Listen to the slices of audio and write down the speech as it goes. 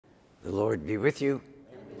The Lord be with you.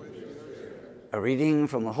 And with your spirit. A reading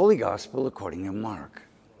from the Holy Gospel according to Mark.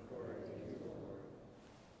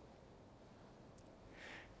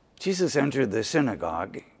 Jesus entered the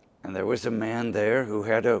synagogue, and there was a man there who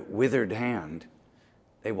had a withered hand.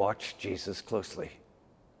 They watched Jesus closely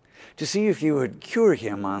to see if he would cure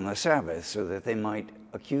him on the Sabbath so that they might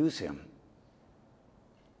accuse him.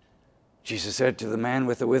 Jesus said to the man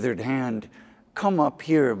with the withered hand, "Come up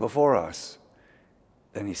here before us."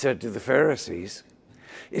 Then he said to the Pharisees,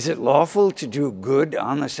 "Is it lawful to do good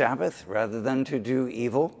on the Sabbath rather than to do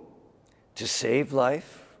evil, to save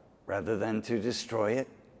life rather than to destroy it?"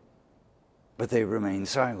 But they remained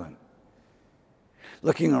silent,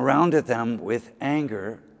 looking around at them with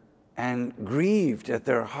anger and grieved at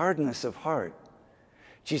their hardness of heart.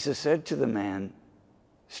 Jesus said to the man,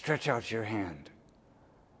 "Stretch out your hand."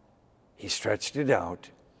 He stretched it out,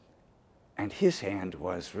 and his hand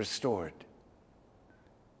was restored.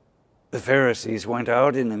 The Pharisees went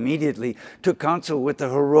out and immediately took counsel with the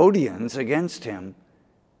Herodians against him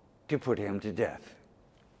to put him to death.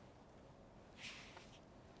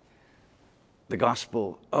 The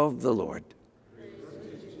Gospel of the Lord.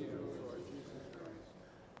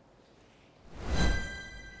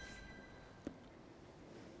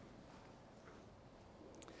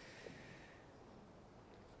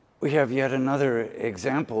 We have yet another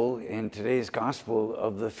example in today's gospel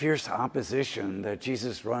of the fierce opposition that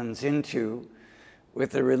Jesus runs into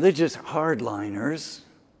with the religious hardliners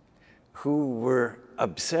who were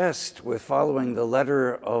obsessed with following the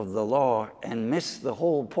letter of the law and missed the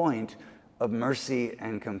whole point of mercy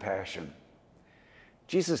and compassion.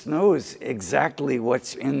 Jesus knows exactly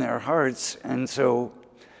what's in their hearts, and so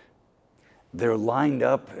they're lined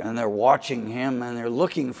up and they're watching him and they're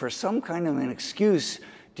looking for some kind of an excuse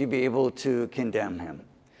to be able to condemn him.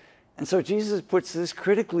 And so Jesus puts this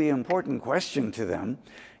critically important question to them: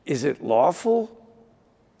 is it lawful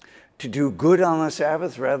to do good on the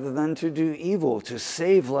Sabbath rather than to do evil, to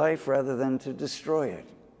save life rather than to destroy it?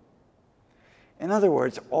 In other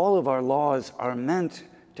words, all of our laws are meant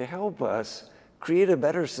to help us create a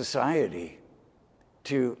better society,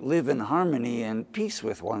 to live in harmony and peace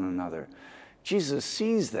with one another. Jesus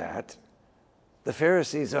sees that. The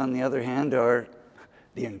Pharisees, on the other hand, are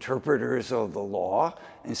the interpreters of the law,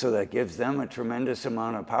 and so that gives them a tremendous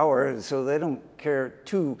amount of power, so they don't care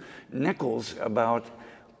two nickels about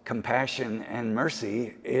compassion and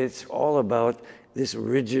mercy. It's all about this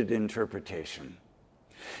rigid interpretation.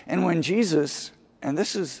 And when Jesus, and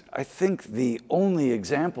this is, I think, the only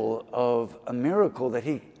example of a miracle that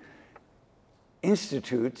he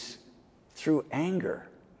institutes through anger.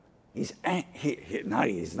 He's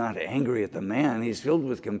not angry at the man. He's filled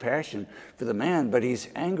with compassion for the man, but he's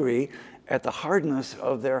angry at the hardness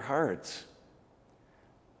of their hearts.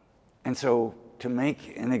 And so to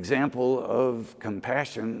make an example of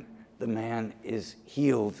compassion, the man is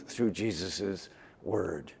healed through Jesus'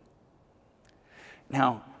 word.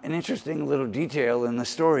 Now, an interesting little detail in the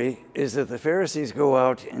story is that the Pharisees go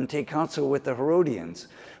out and take counsel with the Herodians.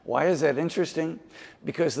 Why is that interesting?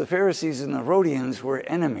 Because the Pharisees and the Herodians were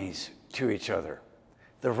enemies to each other.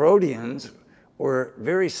 The Herodians were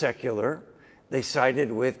very secular. They sided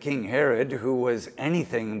with King Herod, who was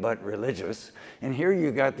anything but religious. And here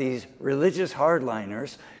you got these religious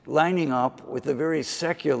hardliners lining up with the very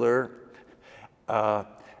secular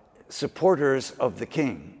supporters of the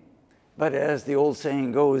king. But as the old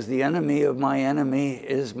saying goes, the enemy of my enemy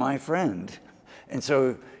is my friend. And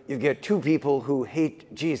so you get two people who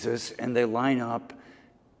hate Jesus, and they line up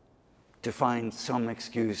to find some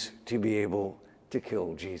excuse to be able to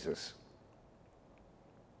kill Jesus.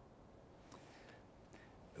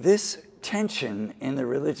 This tension in the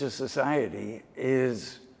religious society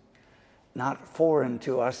is not foreign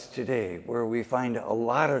to us today, where we find a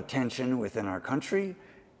lot of tension within our country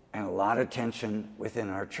and a lot of tension within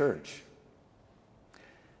our church.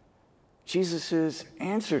 Jesus'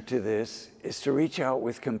 answer to this is to reach out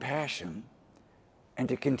with compassion and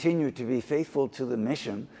to continue to be faithful to the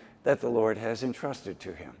mission that the Lord has entrusted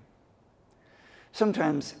to him.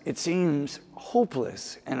 Sometimes it seems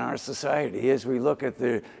hopeless in our society as we look at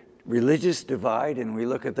the religious divide and we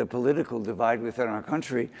look at the political divide within our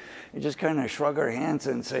country and just kind of shrug our hands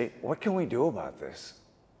and say, what can we do about this?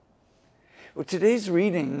 Well, today's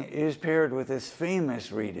reading is paired with this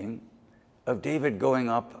famous reading of David going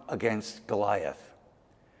up against Goliath.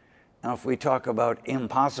 Now, if we talk about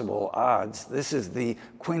impossible odds, this is the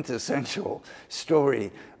quintessential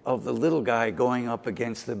story of the little guy going up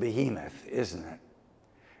against the behemoth, isn't it?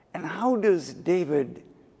 And how does David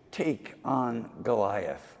take on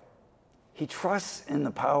Goliath? He trusts in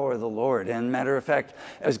the power of the Lord. And matter of fact,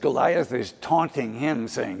 as Goliath is taunting him,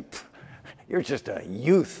 saying, You're just a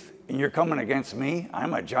youth, and you're coming against me?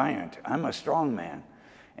 I'm a giant. I'm a strong man.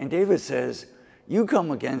 And David says, you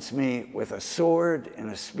come against me with a sword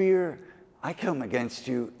and a spear. I come against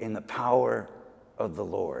you in the power of the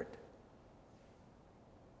Lord.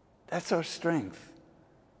 That's our strength.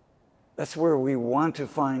 That's where we want to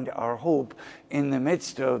find our hope in the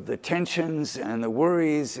midst of the tensions and the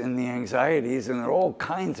worries and the anxieties, and there are all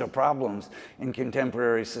kinds of problems in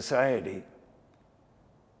contemporary society.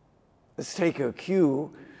 Let's take a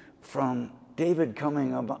cue from David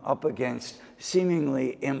coming up against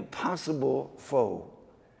seemingly impossible foe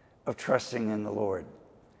of trusting in the Lord.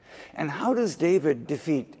 And how does David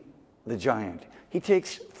defeat the giant? He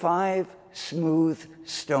takes 5 smooth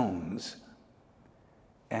stones,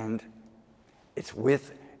 and it's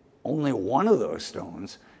with only one of those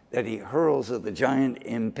stones that he hurls at the giant,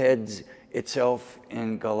 embeds itself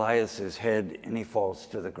in Goliath's head, and he falls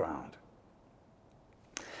to the ground.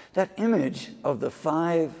 That image of the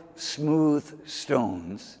 5 smooth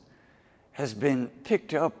stones has been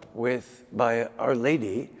picked up with by Our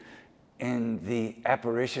Lady in the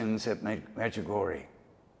apparitions at Medjugorje.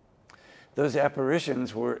 Those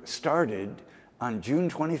apparitions were started on June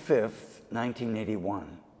 25th,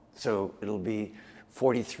 1981. So it'll be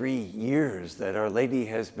 43 years that Our Lady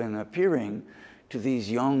has been appearing to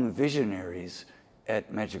these young visionaries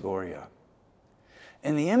at Medjugorje.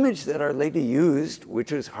 And the image that Our Lady used,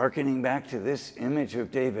 which is hearkening back to this image of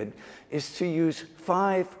David, is to use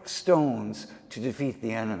 5 stones to defeat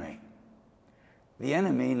the enemy. The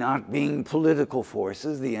enemy not being political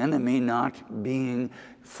forces, the enemy not being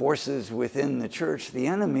forces within the church, the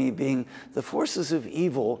enemy being the forces of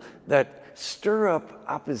evil that stir up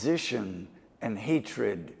opposition and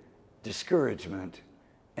hatred, discouragement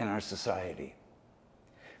in our society.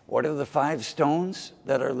 What are the 5 stones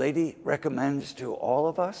that Our Lady recommends to all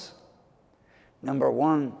of us? Number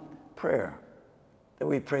 1, prayer, that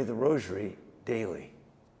we pray the rosary daily.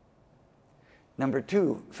 Number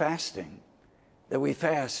 2, fasting, that we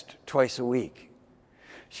fast twice a week.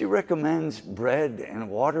 She recommends bread and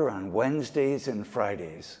water on Wednesdays and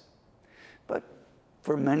Fridays. But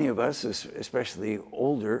for many of us, especially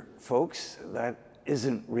older folks, that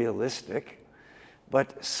isn't realistic.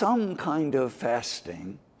 But some kind of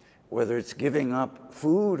fasting, whether it's giving up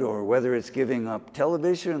food or whether it's giving up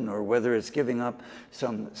television or whether it's giving up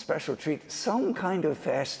some special treat, some kind of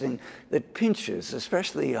fasting that pinches,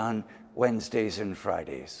 especially on Wednesdays and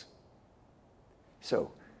Fridays.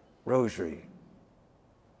 So, rosary,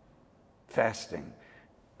 fasting.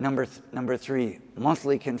 Number 3,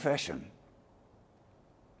 monthly confession.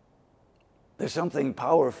 There's something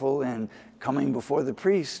powerful in coming before the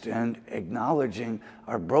priest and acknowledging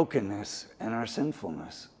our brokenness and our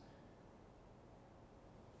sinfulness.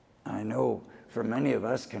 I know for many of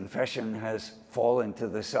us, confession has fallen to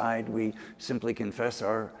the side. We simply confess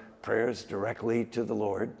our prayers directly to the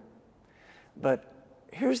Lord. But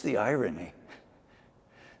here's the irony.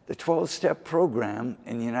 The 12-step program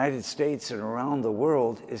in the United States and around the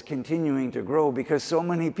world is continuing to grow because so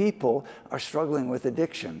many people are struggling with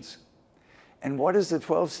addictions. And what does the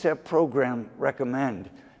 12-step program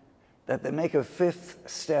recommend? That they make a 5th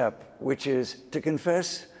step, which is to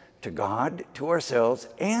confess to God, to ourselves,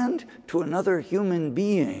 and to another human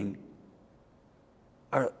being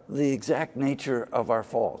the exact nature of our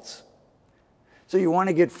faults. So you want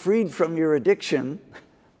to get freed from your addiction,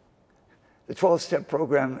 the 12-step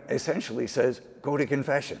program essentially says, go to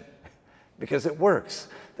confession, because it works.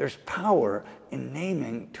 There's power in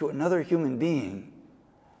naming to another human being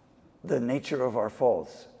the nature of our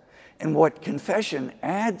faults. And what confession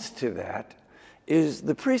adds to that is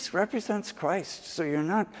the priest represents Christ. So you're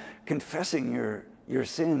not confessing your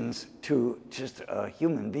sins to just a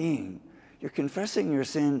human being. You're confessing your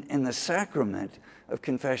sin in the sacrament of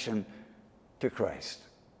confession to Christ.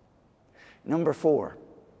 Number 4,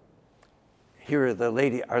 here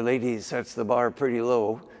Our Lady sets the bar pretty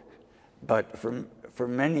low, but for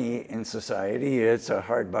many in society, it's a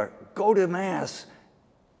hard bar. Go to Mass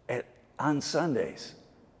on Sundays.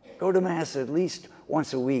 Go to Mass at least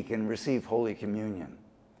once a week and receive Holy Communion.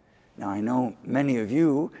 Now, I know many of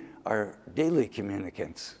you are daily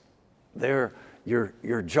communicants.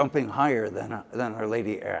 You're jumping higher than Our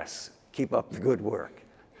Lady asks. Keep up the good work.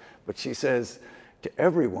 But she says to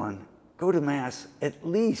everyone, go to Mass at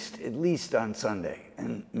least on Sunday.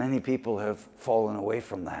 And many people have fallen away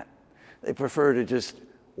from that. They prefer to just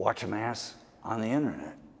watch Mass on the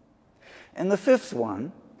internet. And the 5th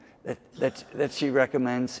one that she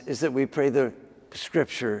recommends is that we pray the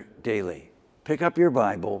Scripture daily. Pick up your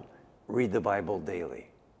Bible, read the Bible daily.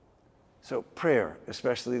 So prayer,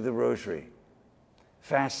 especially the rosary,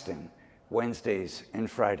 fasting, Wednesdays and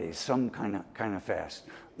Fridays, some kind of fast.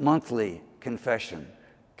 Monthly confession,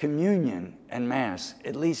 communion and Mass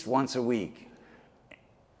at least once a week.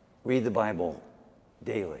 Read the Bible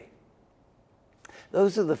daily.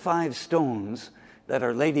 Those are the 5 stones that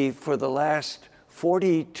Our Lady for the last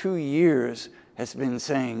 42 years has been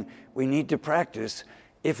saying we need to practice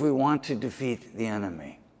if we want to defeat the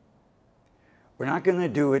enemy. We're not going to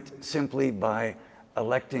do it simply by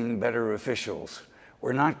electing better officials.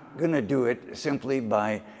 We're not going to do it simply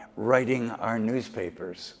by writing our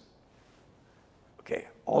newspapers. Okay,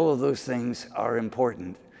 all of those things are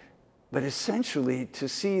important. But essentially, to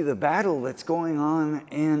see the battle that's going on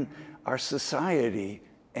in our society,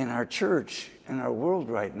 in our church, in our world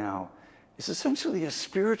right now, is essentially a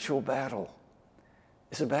spiritual battle.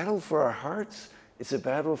 It's a battle for our hearts. It's a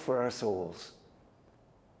battle for our souls.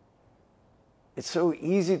 It's so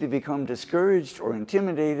easy to become discouraged or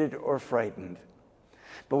intimidated or frightened.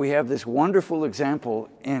 But we have this wonderful example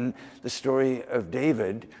in the story of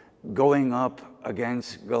David going up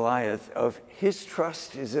against Goliath of his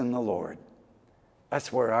trust is in the Lord.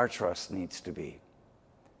 That's where our trust needs to be.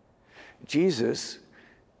 Jesus,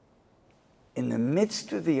 in the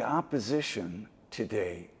midst of the opposition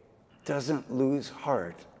today, doesn't lose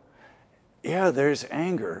heart. Yeah, there's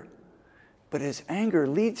anger, but his anger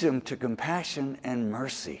leads him to compassion and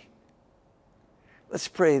mercy. Let's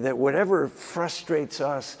pray that whatever frustrates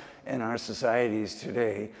us in our societies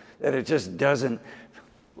today, that it just doesn't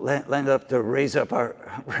land up to raise up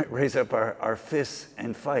our fists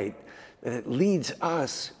and fight, that it leads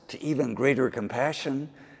us to even greater compassion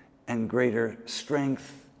and greater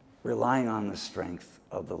strength, relying on the strength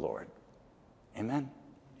of the Lord. Amen.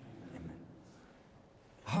 Amen.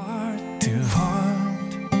 Heart to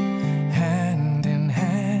heart, hand in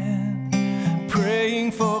hand,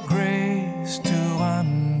 praying for grace to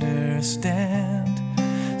understand.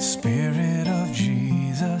 Spirit of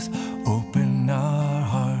Jesus, open our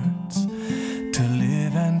hearts to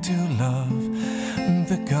live and to love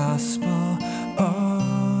the gospel